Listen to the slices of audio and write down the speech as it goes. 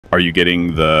Are you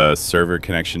getting the server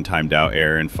connection timed out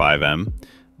error in FiveM?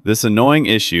 This annoying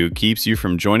issue keeps you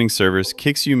from joining servers,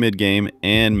 kicks you mid-game,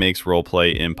 and makes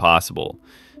roleplay impossible.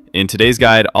 In today's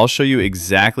guide, I'll show you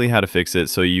exactly how to fix it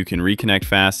so you can reconnect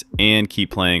fast and keep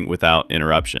playing without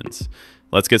interruptions.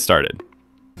 Let's get started.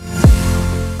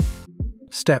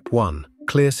 Step 1.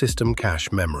 Clear system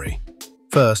cache memory.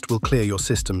 First, we'll clear your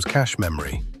system's cache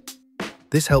memory.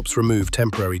 This helps remove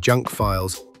temporary junk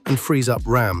files and frees up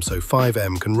RAM so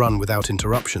FiveM can run without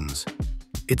interruptions.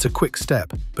 It's a quick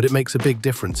step, but it makes a big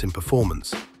difference in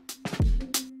performance.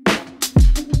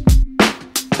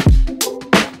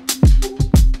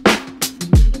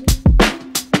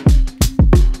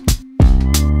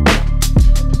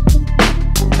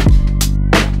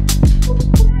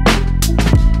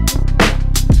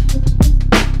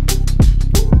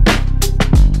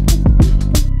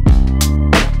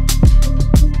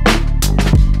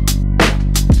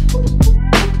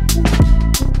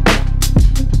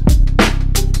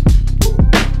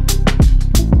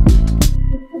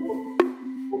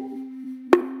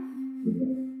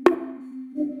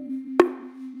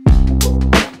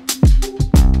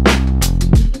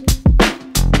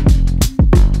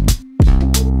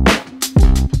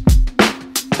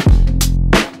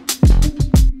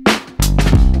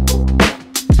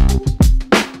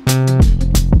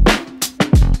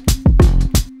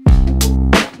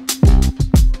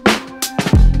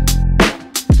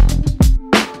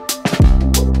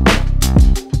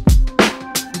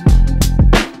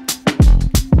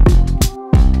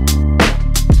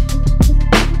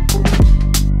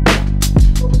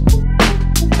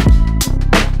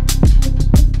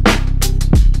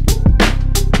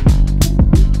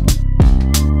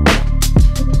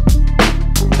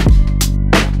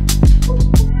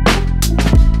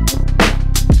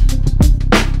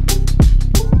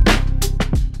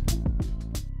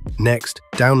 Next,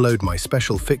 download my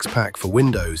special fix pack for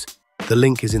Windows. The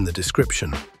link is in the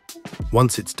description.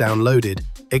 Once it's downloaded,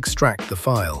 extract the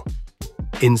file.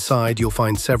 Inside, you'll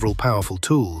find several powerful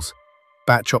tools: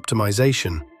 batch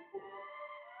optimization,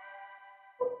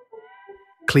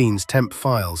 cleans temp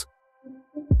files,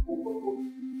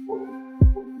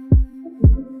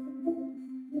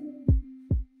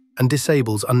 and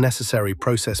disables unnecessary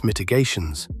process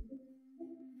mitigations.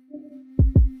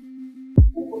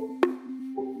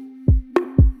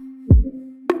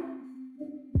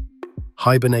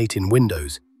 Hibernate in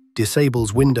Windows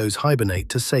disables Windows Hibernate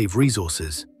to save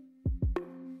resources.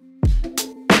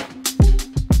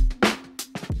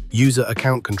 User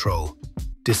account control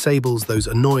disables those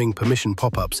annoying permission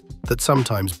pop-ups that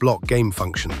sometimes block game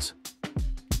functions.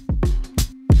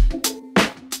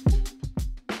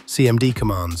 CMD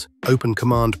commands open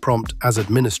command prompt as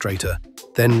administrator,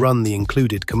 then run the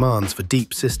included commands for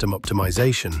deep system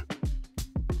optimization.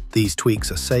 These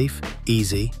tweaks are safe,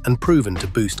 easy, and proven to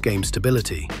boost game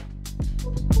stability.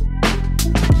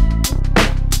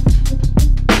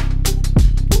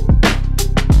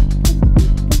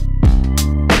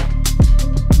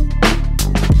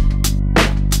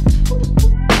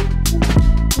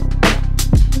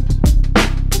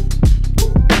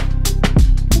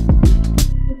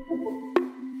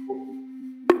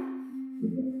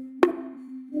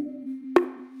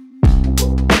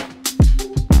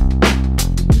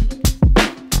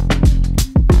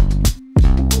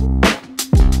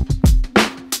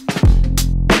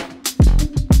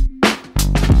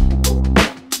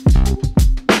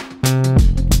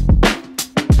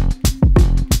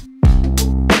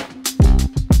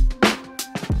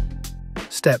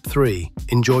 Step 3.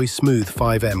 Enjoy smooth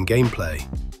FiveM gameplay.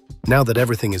 Now that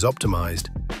everything is optimized,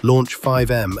 launch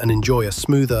FiveM and enjoy a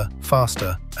smoother,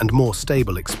 faster, and more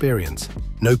stable experience.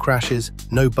 No crashes,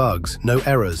 no bugs, no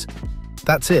errors.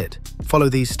 That's it. Follow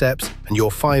these steps and your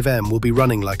FiveM will be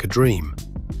running like a dream.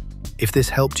 If this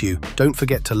helped you, don't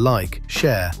forget to like,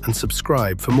 share, and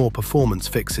subscribe for more performance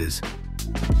fixes.